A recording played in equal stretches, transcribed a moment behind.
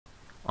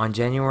On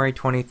January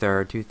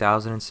 23rd,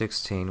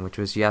 2016, which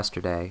was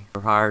yesterday,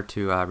 prior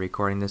to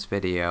recording this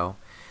video,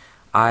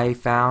 I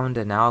found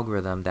an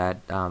algorithm that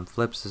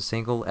flips a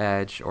single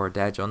edge or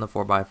edge on the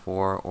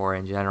 4x4, or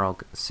in general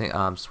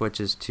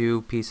switches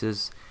two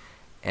pieces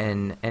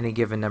in any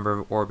given number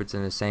of orbits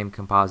in the same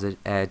composite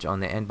edge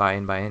on the n by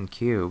n by n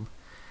cube.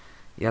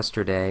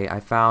 Yesterday I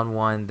found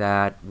one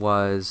that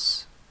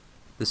was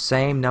the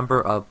same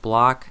number of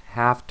block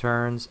half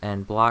turns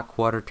and block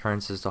quarter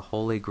turns as the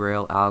Holy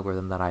Grail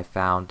algorithm that I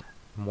found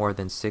more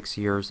than 6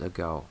 years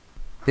ago.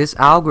 This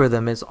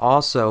algorithm is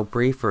also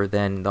briefer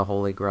than the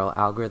Holy Grail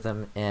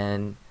algorithm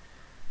in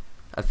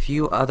a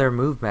few other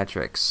move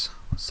metrics,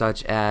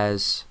 such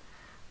as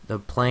the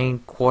plain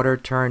quarter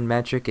turn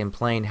metric and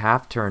plain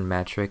half turn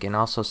metric, and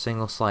also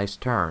single slice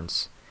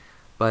turns.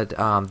 But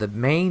the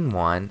main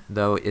one,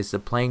 though, is the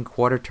plain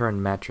quarter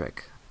turn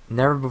metric.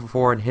 Never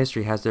before in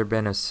history has there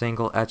been a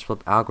single edge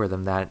flip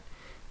algorithm that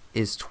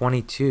is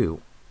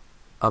 22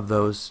 of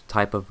those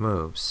type of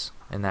moves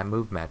in that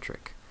move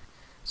metric.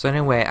 So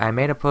anyway, I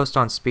made a post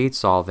on speed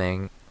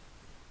solving,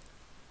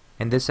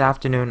 and this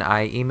afternoon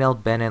I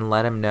emailed Ben and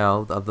let him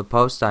know of the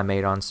post I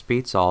made on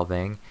speed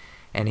solving,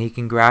 and he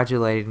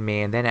congratulated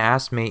me and then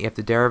asked me if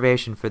the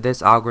derivation for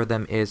this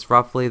algorithm is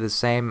roughly the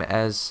same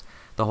as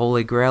the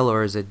Holy Grail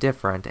or is it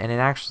different. And it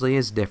actually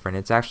is different.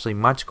 It's actually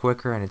much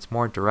quicker and it's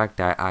more direct,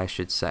 I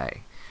should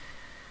say.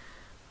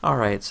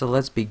 Alright, so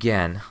let's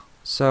begin.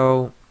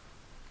 So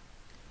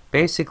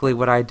basically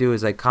what I do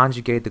is I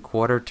conjugate the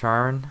quarter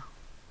turn.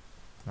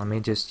 Let me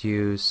just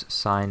use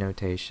sign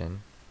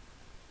notation.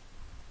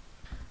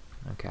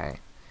 Okay,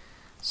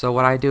 so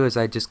what I do is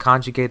I just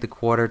conjugate the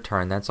quarter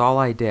turn. That's all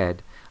I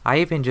did. I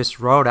even just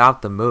wrote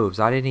out the moves.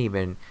 I didn't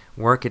even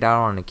work it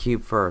out on a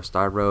cube first.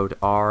 I wrote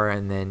R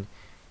and then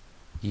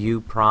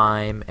U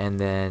prime and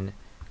then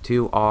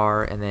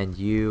 2R and then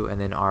U and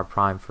then R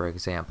prime, for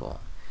example.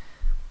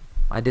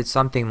 I did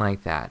something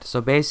like that.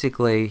 So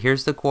basically,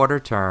 here's the quarter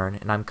turn,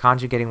 and I'm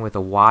conjugating with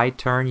a Y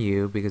turn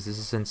U because this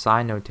is in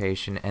sign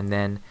notation, and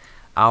then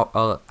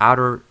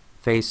outer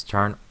face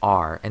turn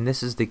R. And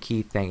this is the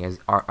key thing, is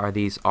are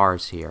these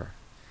R's here.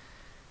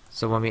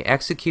 So when we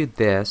execute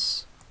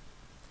this,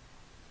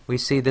 we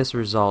see this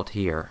result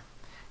here.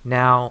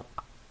 Now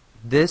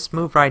this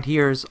move right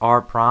here is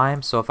R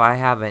prime, so if I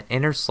have an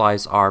inner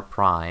slice R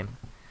prime,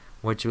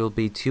 which will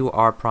be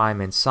 2R prime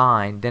in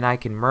sign, then I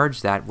can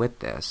merge that with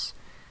this.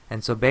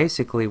 And so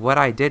basically what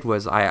I did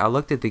was I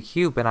looked at the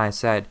cube and I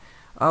said,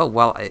 oh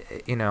well,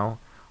 you know,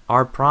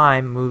 R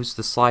prime moves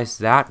the slice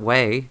that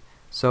way,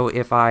 so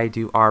if I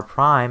do R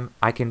prime,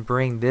 I can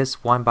bring this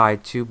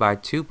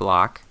 1x2x2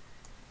 block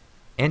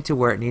into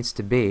where it needs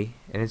to be,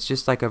 and it's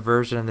just like a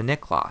version of the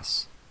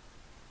Niklas.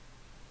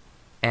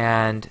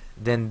 And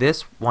then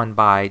this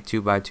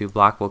 1x2x2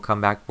 block will come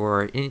back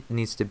where it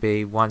needs to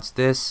be once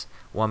this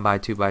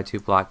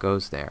 1x2x2 block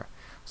goes there.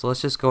 So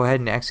let's just go ahead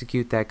and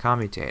execute that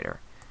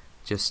commutator.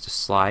 Just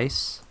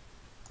slice,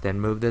 then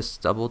move this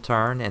double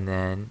turn, and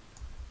then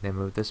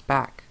move this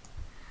back.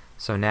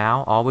 So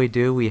now all we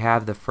do, we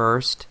have the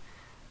first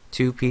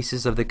two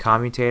pieces of the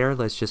commutator.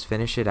 Let's just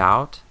finish it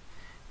out.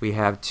 We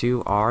have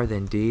 2R,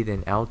 then D,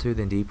 then L2,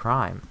 then D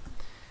prime.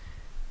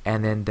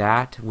 And then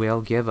that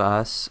will give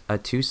us a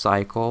 2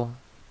 cycle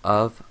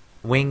of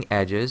wing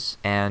edges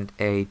and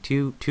a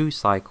 2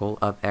 cycle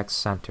of X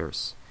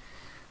centers.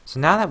 So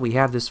now that we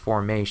have this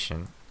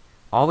formation,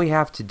 all we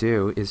have to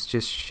do is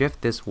just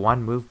shift this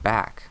one move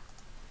back.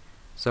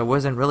 So it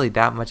wasn't really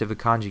that much of a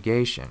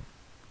conjugation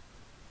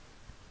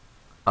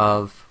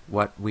of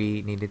what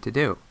we needed to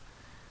do.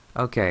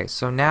 Okay,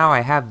 so now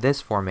I have this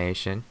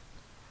formation.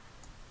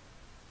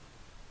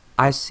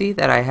 I see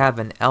that I have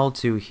an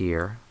L2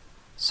 here.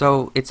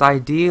 So it's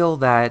ideal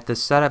that the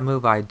setup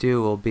move I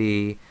do will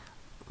be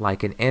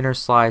like an inner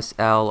slice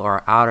L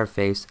or outer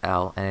face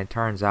L, and it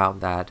turns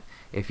out that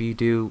if you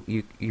do,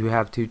 you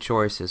have two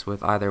choices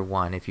with either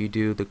one. If you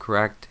do the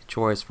correct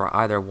choice for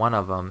either one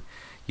of them,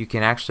 you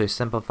can actually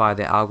simplify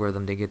the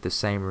algorithm to get the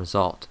same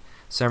result.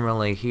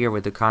 Similarly here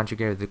with the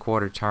conjugated the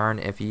quarter turn,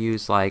 if you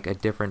use like a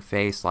different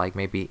face, like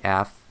maybe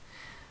F,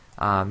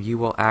 you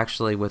will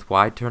actually with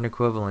Y turn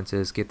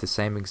equivalences get the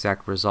same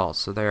exact results.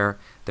 So there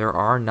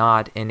are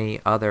not any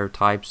other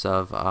types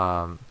of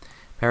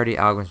parity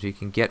algorithms you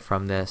can get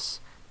from this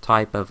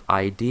type of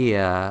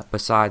idea,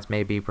 besides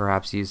maybe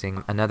perhaps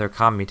using another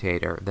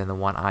commutator than the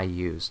one I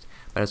used.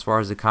 But as far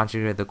as the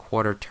conjugated the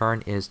quarter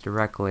turn is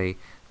directly,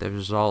 the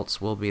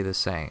results will be the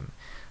same.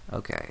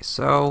 Okay,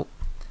 so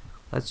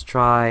let's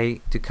try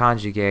to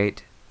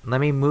conjugate.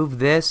 Let me move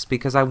this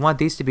because I want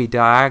these to be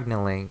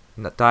diagonal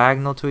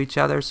to each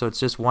other, so it's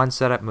just one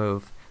setup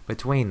move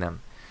between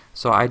them.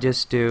 So I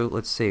just do,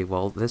 let's see,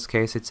 well in this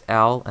case it's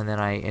L, and then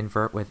I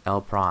invert with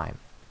L prime.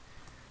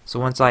 So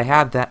once I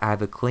have that, I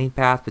have a clean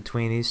path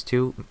between these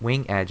two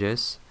wing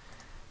edges.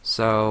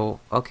 So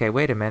okay,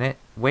 wait a minute,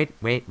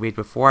 wait,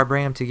 before I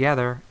bring them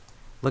together,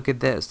 look at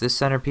this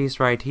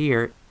centerpiece right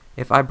here.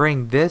 If I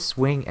bring this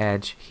wing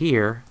edge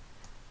here,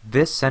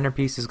 this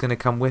centerpiece is going to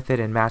come with it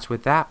and match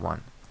with that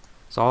one.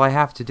 So all I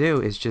have to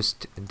do is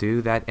just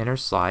do that inner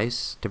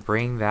slice to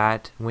bring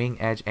that wing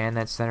edge and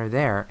that center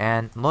there,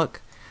 and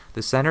look,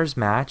 the centers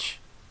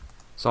match.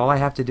 So all I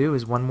have to do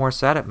is one more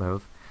setup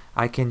move.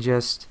 I can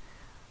just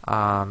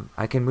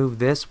I can move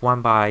this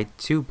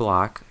 1x2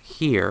 block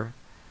here,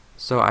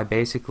 so I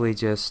basically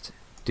just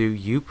do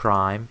U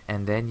prime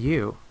and then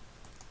U.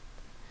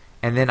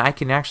 And then I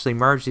can actually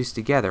merge these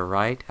together,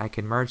 right? I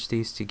can merge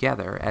these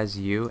together as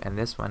U and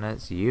this one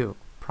as U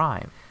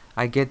prime.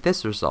 I get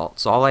this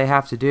result. So all I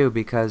have to do,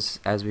 because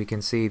as we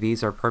can see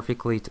these are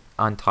perfectly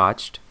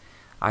untouched,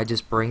 I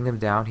just bring them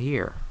down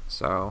here.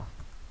 So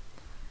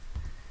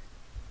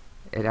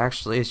it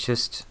actually is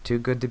just too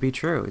good to be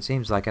true, it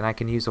seems like, and I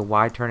can use a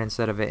Y turn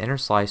instead of an inner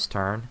slice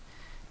turn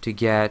to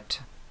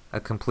get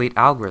a complete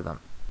algorithm.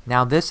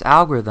 Now this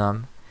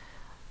algorithm,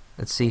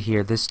 let's see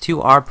here, this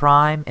 2R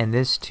prime and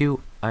this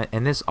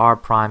R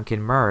prime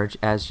can merge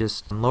as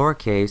just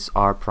lowercase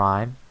r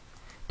prime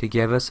to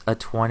give us a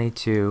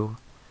 22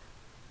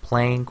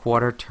 plain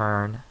quarter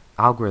turn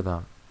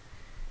algorithm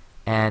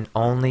and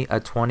only a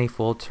 20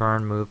 full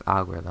turn move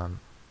algorithm.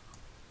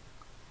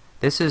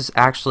 This is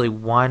actually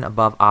one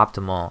above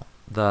optimal.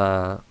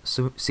 The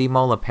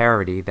C-mola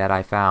Parity that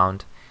I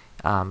found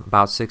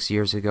about 6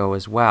 years ago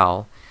as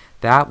well,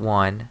 that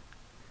one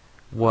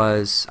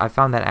was, I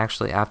found that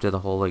actually after the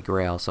Holy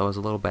Grail, so it was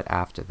a little bit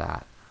after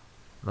that,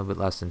 a little bit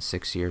less than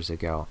 6 years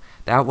ago.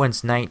 That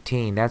one's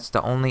 19. That's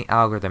the only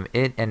algorithm.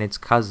 It and its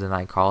cousin,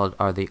 I call it,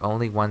 are the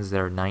only ones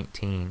that are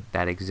 19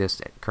 that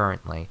exist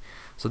currently.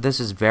 So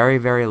this is very,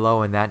 very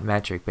low in that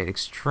metric, but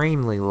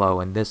extremely low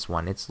in this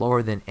one. It's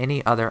lower than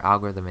any other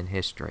algorithm in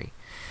history.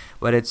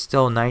 But it's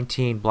still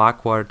 19 block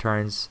quarter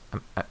turns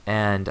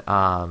and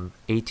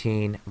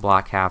 18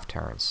 block half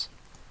turns.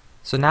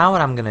 So now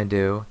what I'm going to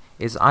do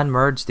is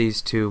unmerge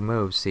these two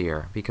moves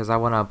here, because I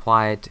want to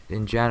apply it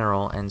in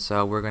general, and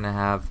so we're going to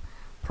have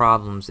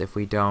problems if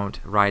we don't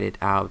write it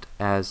out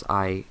as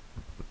I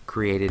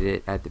created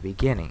it at the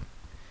beginning.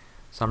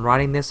 So I'm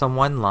writing this on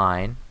one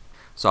line.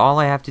 So all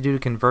I have to do to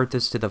convert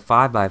this to the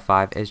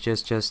 5x5 is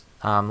just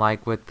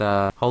like with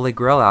the Holy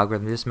Grail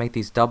algorithm, just make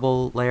these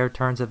double layer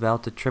turns of L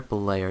to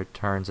triple layer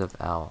turns of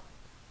L.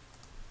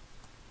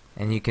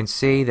 And you can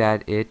see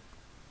that it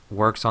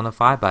works on the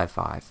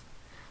 5x5.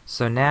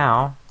 So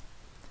now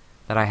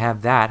that I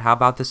have that, how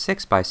about the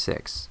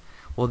 6x6?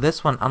 Well,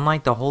 this one,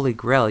 unlike the Holy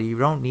Grail, you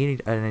don't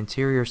need an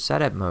interior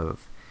setup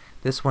move.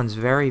 This one's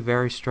very,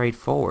 very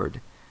straightforward.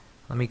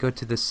 Let me go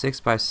to the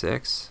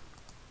 6x6.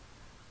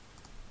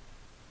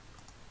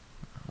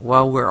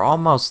 Well, we're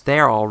almost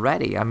there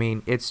already. I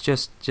mean, it's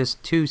just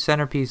two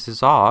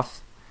centerpieces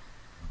off.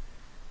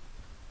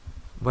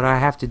 What I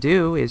have to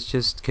do is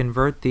just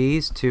convert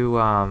these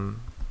to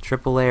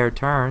triple layer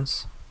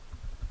turns,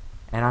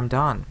 and I'm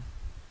done.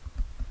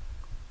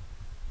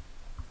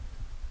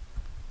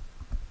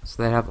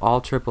 So they have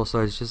all triple,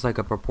 so it's just like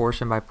a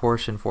proportion by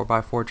portion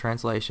 4x4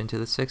 translation to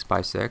the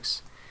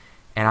 6x6,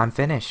 and I'm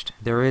finished.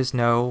 There is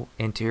no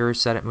interior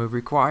setup move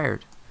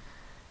required.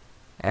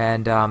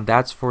 And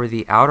that's for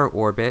the outer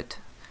orbit.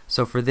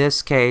 So for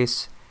this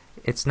case,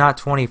 it's not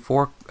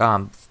 24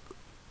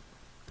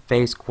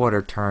 phase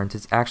quarter turns,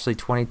 it's actually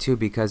 22,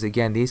 because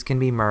again these can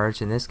be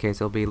merged. In this case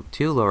it'll be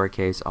 2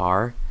 lowercase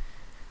r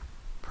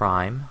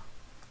prime,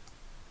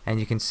 and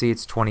you can see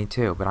it's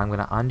 22, but I'm going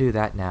to undo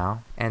that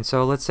now. And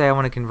so let's say I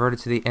want to convert it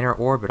to the inner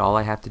orbit. All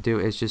I have to do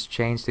is just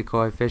change the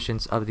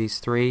coefficients of these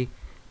 3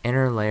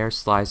 inner layer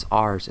slice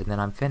r's, and then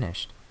I'm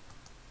finished.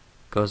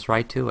 Goes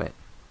right to it.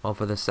 Well,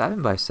 for the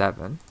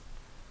 7x7,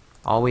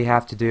 all we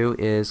have to do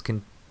is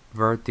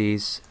convert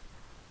these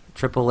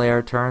triple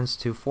layer turns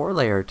to 4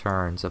 layer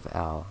turns of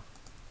L,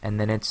 and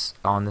then it's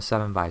on the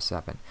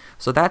 7x7.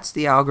 So that's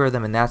the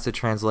algorithm, and that's the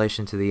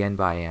translation to the n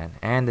by n,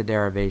 and the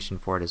derivation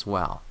for it as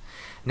well.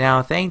 Now,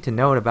 a thing to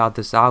note about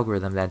this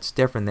algorithm that's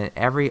different than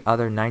every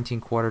other 19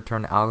 quarter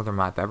turn algorithm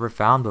I've ever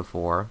found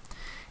before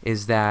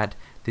is that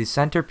the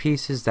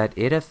centerpieces that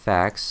it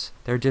affects,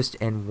 they're just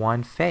in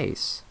one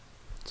face.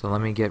 So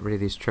let me get rid of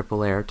these triple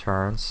layer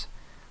turns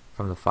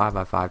from the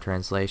 5x5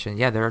 translation.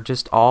 Yeah, they're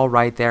just all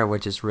right there,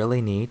 which is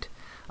really neat.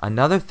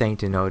 Another thing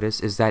to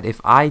notice is that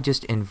if I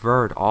just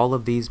invert all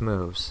of these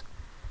moves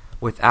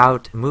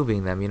without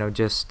moving them, you know,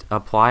 just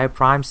apply a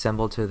prime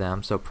symbol to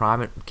them, so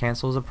prime, it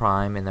cancels a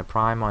prime, and the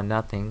prime on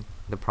nothing,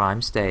 the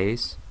prime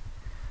stays.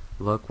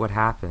 Look what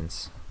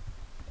happens.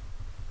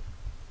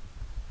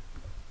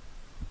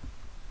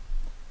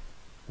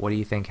 What do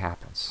you think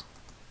happens?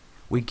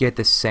 We get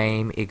the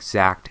same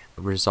exact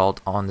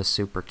result on the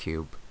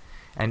supercube,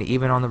 and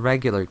even on the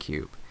regular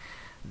cube.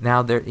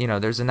 Now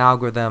there's an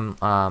algorithm,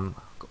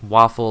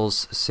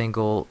 Waffle's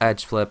single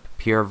edge flip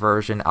pure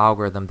version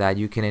algorithm, that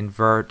you can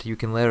invert. You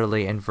can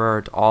literally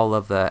invert all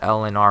of the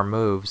L and R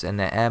moves and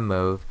the M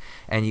move,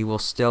 and you will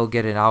still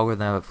get an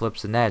algorithm that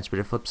flips an edge, but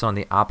it flips on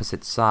the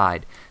opposite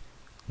side.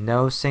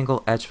 No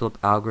single edge flip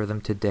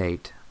algorithm to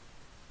date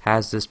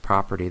has this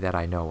property that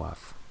I know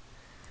of,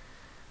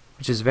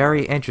 which is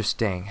very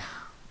interesting.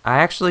 I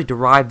actually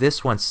derived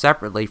this one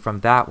separately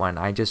from that one.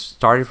 I just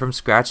started from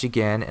scratch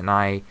again, and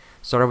I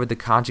started with the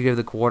conjugate of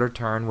the quarter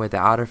turn with the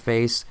outer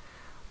face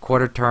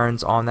quarter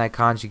turns on that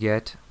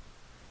conjugate.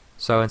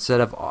 So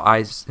instead of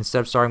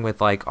starting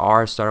with like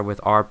R, I started with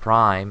R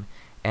prime,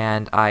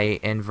 and I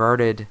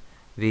inverted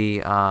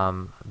the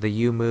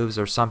U moves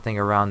or something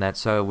around that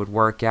so it would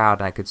work out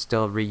and I could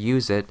still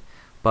reuse it,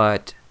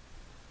 but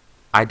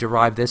I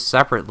derived this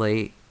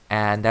separately,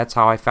 and that's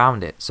how I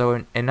found it.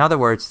 So in other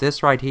words,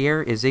 this right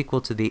here is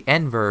equal to the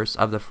inverse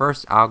of the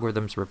first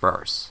algorithm's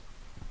reverse.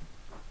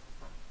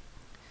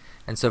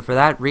 And so for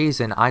that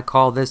reason, I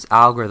call this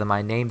algorithm,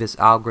 I named this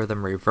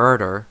algorithm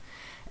Reverter,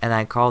 and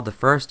I called the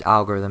first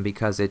algorithm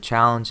because it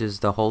challenges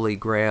the Holy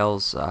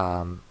Grail's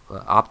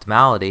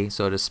optimality,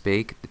 so to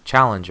speak, the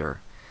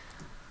challenger.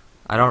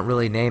 I don't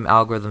really name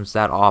algorithms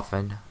that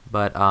often,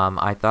 but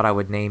I thought I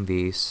would name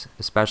these,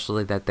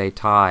 especially that they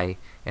tie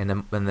in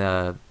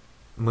the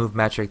move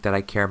metric that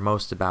I care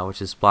most about,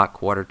 which is block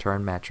quarter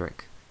turn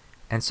metric.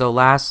 And so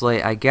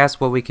lastly, I guess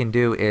what we can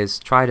do is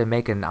try to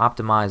make an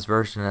optimized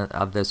version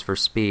of this for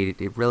speed.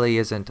 It really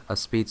isn't a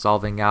speed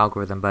solving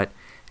algorithm, but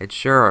it's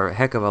sure a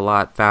heck of a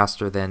lot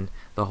faster than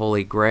the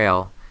Holy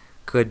Grail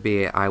could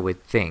be, I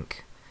would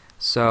think.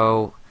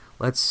 So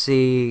let's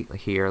see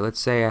here. Let's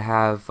say I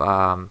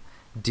have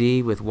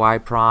D with Y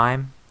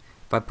prime.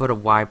 If I put a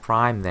Y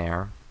prime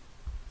there,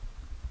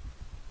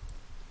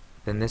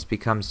 then this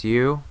becomes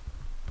U.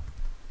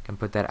 I can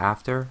put that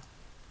after.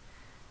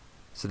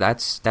 So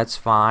that's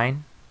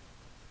fine.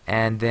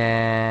 And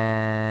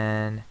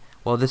then,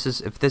 well,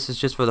 if this is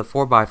just for the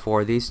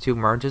 4x4, these two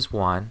merge as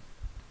one.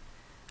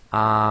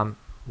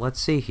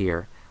 Let's see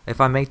here. If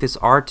I make this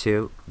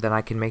R2, then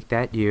I can make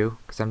that U,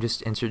 because I'm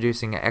just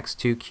introducing an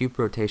x2 cube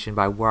rotation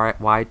by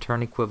Y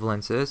turn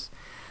equivalences.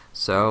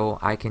 So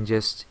I can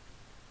just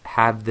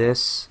have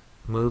this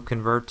move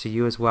convert to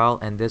U as well,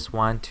 and this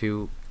one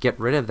to get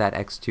rid of that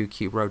x2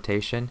 cube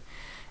rotation.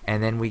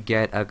 And then we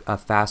get a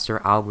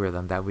faster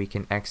algorithm that we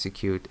can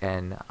execute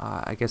in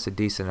I guess a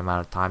decent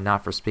amount of time,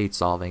 not for speed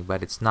solving,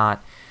 but it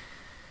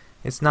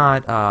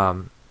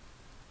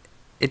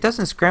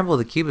doesn't scramble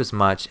the cube as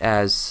much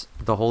as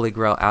the Holy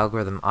Grail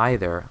algorithm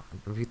either.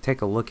 If you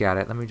take a look at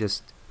it, let me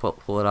just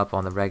pull it up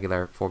on the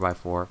regular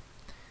 4x4.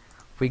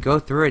 If we go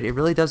through it, it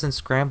really doesn't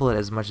scramble it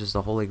as much as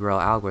the Holy Grail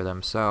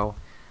algorithm. So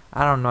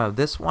I don't know,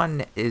 this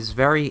one is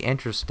very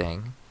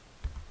interesting.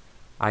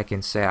 I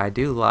can say I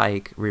do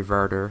like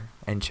Reverter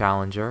and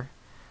Challenger,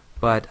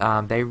 but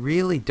they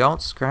really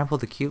don't scramble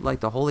the cube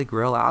like the Holy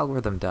Grail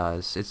algorithm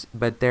does.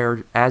 But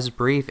they're as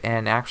brief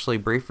and actually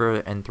briefer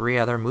in 3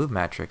 other move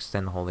metrics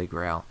than the Holy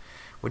Grail,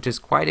 which is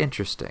quite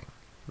interesting.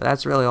 But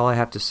that's really all I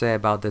have to say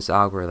about this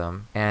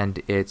algorithm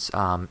and its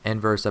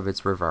inverse of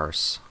its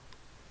reverse,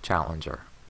 Challenger.